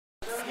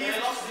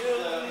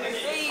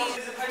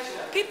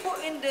People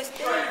in the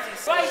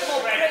stages right go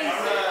crazy.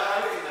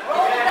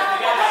 Roll down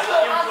the window,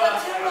 I got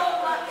to roll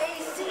my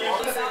AC.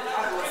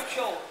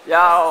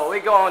 Yo, we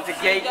going to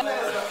gate.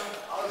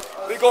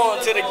 We going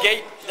to the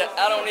gate that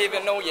I don't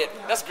even know yet.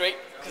 That's great,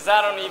 cause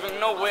I don't even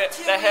know where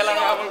the hell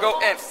I'm gonna go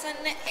in. Send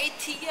the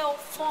ATL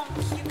funk,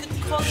 you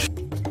could call it.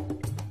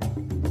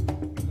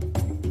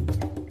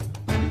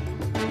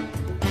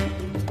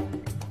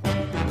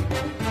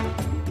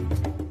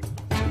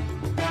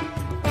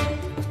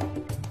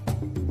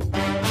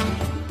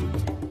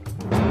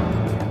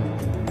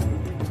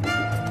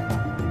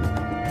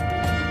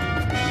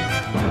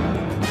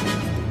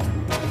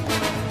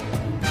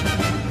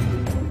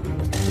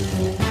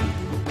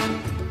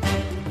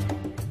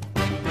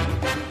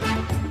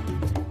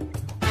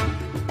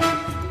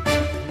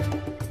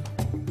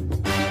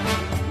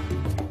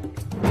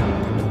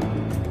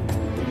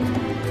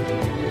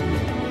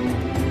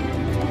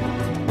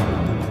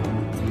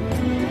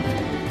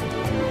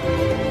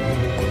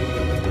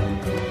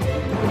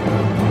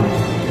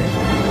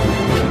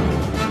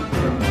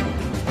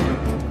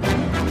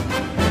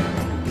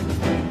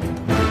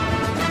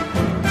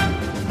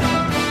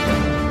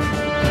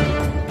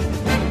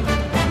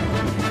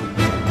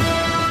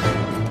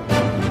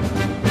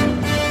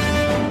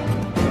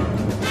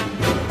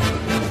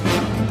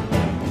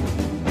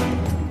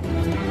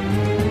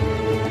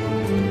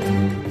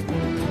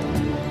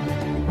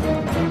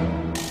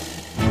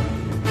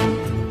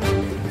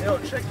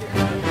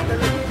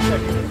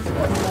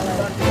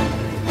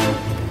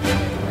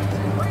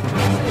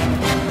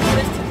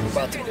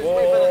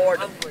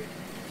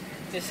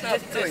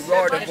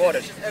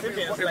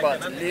 We're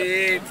about to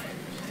leave.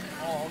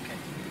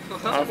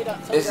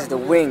 This is the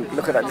wing.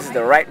 Look at that. This is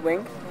the right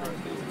wing.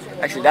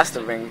 Actually, that's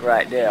the wing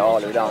right there, all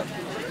the way down.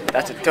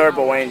 That's a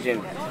turbo engine,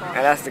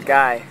 and that's the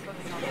guy.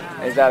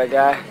 Is that a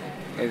guy?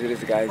 Is it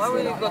the guy?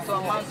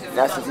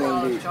 That's the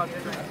thing.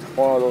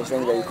 One of those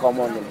things that you come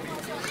on them.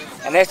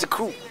 And there's the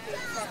crew.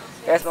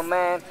 There's my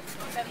man,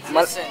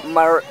 my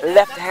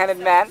left-handed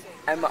man,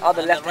 and my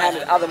other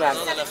left-handed other man.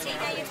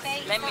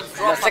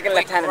 My second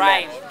left-handed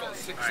man.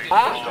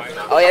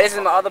 Oh yeah, this is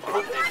my other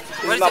crew.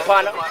 This is my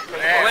partner.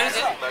 Where is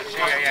it?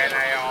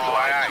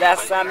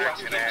 That's Sammy,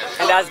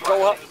 and that's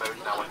Go Up.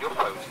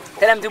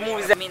 Tell them to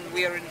move. I mean,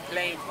 we're in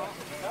plane.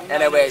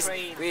 Anyways,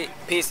 we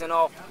peace and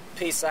all.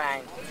 Peace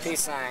sign. Peace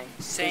sign.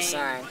 Peace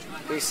sign.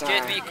 Peace sign.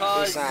 Just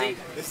because peace sign.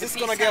 Is this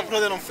gonna get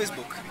uploaded on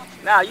Facebook?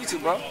 Nah,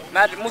 YouTube, bro.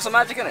 Magic, Musa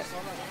Magic in it.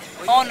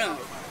 Oh no.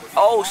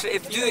 Oh shit!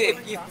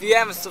 If you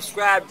haven't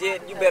subscribed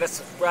yet, you better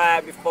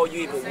subscribe before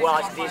you even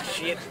watch this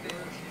shit.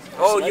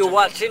 Oh, you're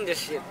watching this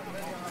shit.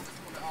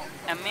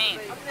 I mean,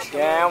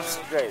 damn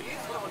straight.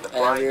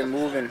 And we're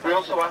moving. We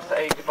also ask that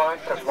a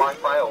device has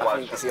Wi-Fi or I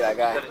think you can see that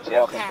guy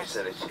walking.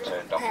 facility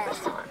turned off this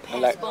time.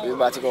 I'm like, we're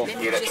about to go. let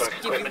me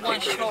just give you one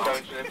shot.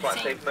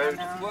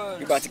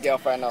 We're about to get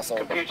off right now, so.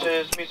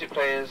 Computers, music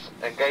players,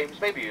 and games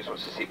may be used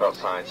once the seatbelt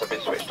signs have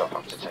been switched off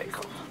after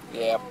takeoff.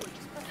 Yep.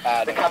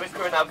 The cabin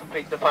crew now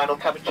complete the final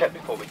cabin check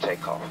before we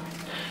take off.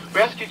 We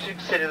ask you to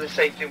consider the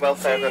safety and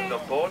welfare of everyone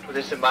on board. With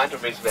this in mind,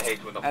 unreasonable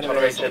behaviour will not be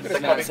tolerated. The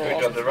cabin crew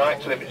do have the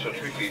right to limit or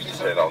to refuse to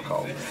serve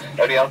alcohol.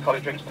 Only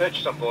alcoholic drinks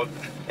purchased on board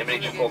in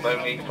miniature form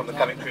only from the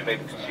cabin crew may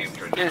be consumed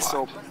during the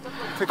flight.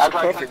 I'd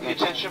like to have your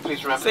attention,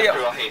 please remember the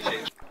crew are here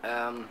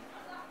to...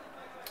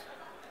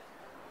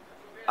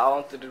 I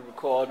wanted to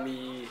record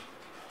me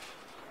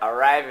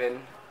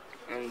arriving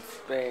in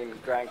Spain,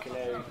 Gran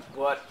Canaria,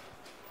 but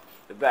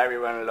the battery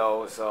ran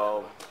low,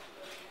 so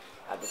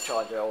I had to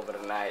charge it over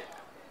the night.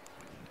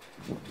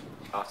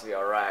 After we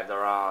arrived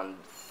around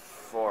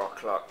 4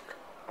 o'clock,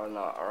 or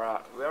not,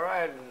 we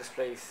arrived in this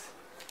place,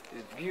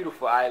 this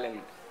beautiful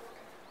island,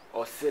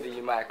 or city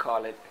you might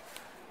call it,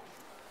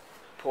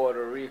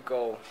 Puerto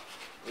Rico,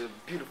 with a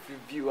beautiful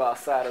view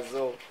outside of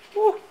Zoo.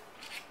 Woo!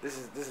 This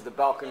is the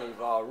balcony of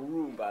our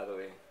room, by the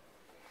way.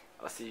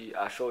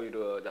 I'll show you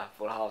the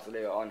full house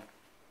later on.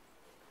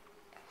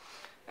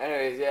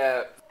 Anyways,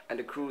 yeah, and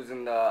the crew's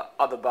in the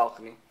other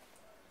balcony,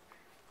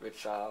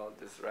 which I'll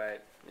just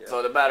right. Yeah.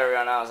 So the battery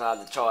ran out, so I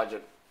had to charge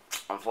it.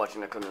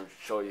 Unfortunately, I couldn't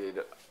show you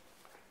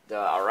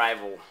the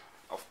arrival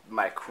of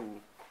my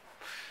crew.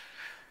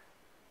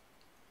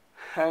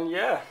 And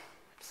yeah,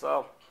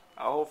 so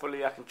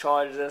hopefully I can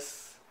charge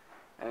this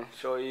and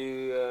show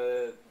you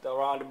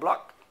around the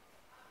block.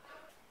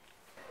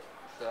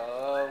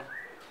 So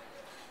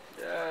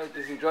yeah,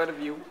 just enjoy the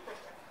view.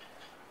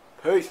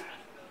 Peace.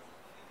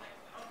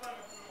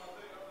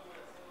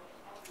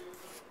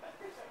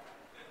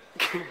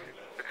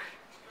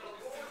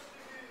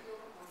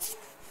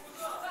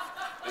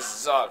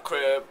 This is our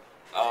crib,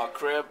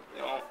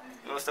 you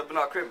know, step in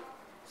our crib.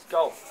 Let's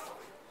go.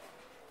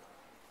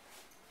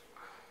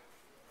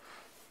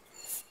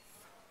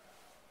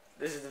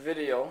 This is the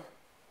video.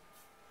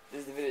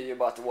 This is the video you're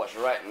about to watch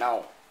right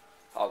now.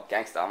 How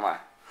gangsta am I?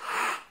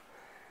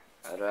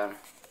 And then,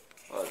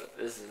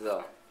 this is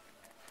the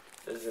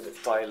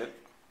toilet.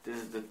 This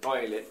is the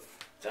toilet.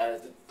 That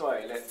is the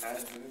toilet.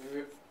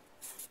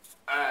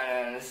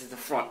 And this is the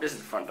front. This is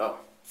the front door.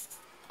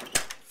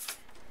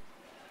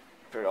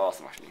 pretty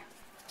awesome actually.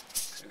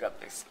 We got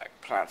this like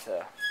plants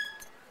here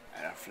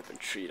and a flipping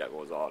tree that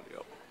goes all the way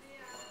up.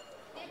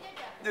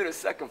 Do the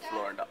second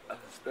floor and the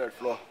third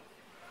floor.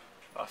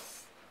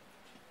 That's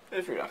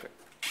pretty graphic.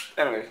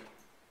 Anyway,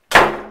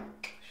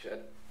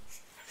 shit.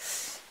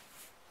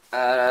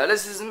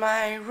 This is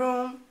my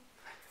room.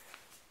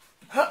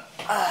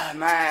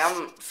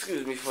 Man,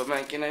 excuse me for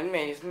making a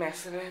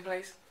mess in this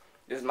place.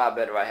 This is my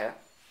bed right here.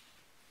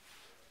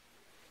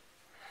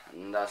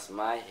 And that's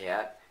my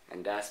hat.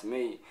 And that's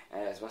me.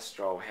 And that's my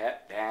straw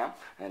hat. Damn.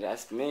 And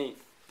that's me.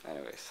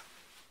 Anyways.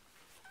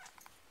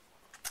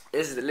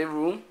 This is the living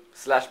room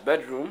slash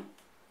bedroom.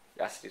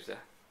 Yeah, sleeps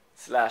there.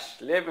 Slash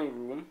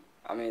living room.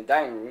 I mean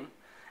dining room.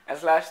 And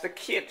slash the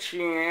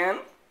kitchen.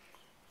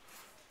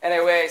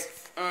 Anyways.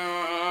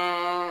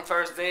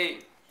 First day.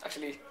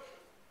 Actually,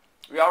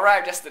 we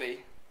arrived yesterday.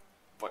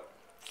 But,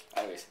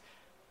 anyways.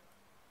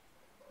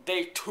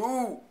 Day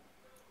 2.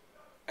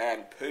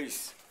 And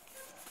peace.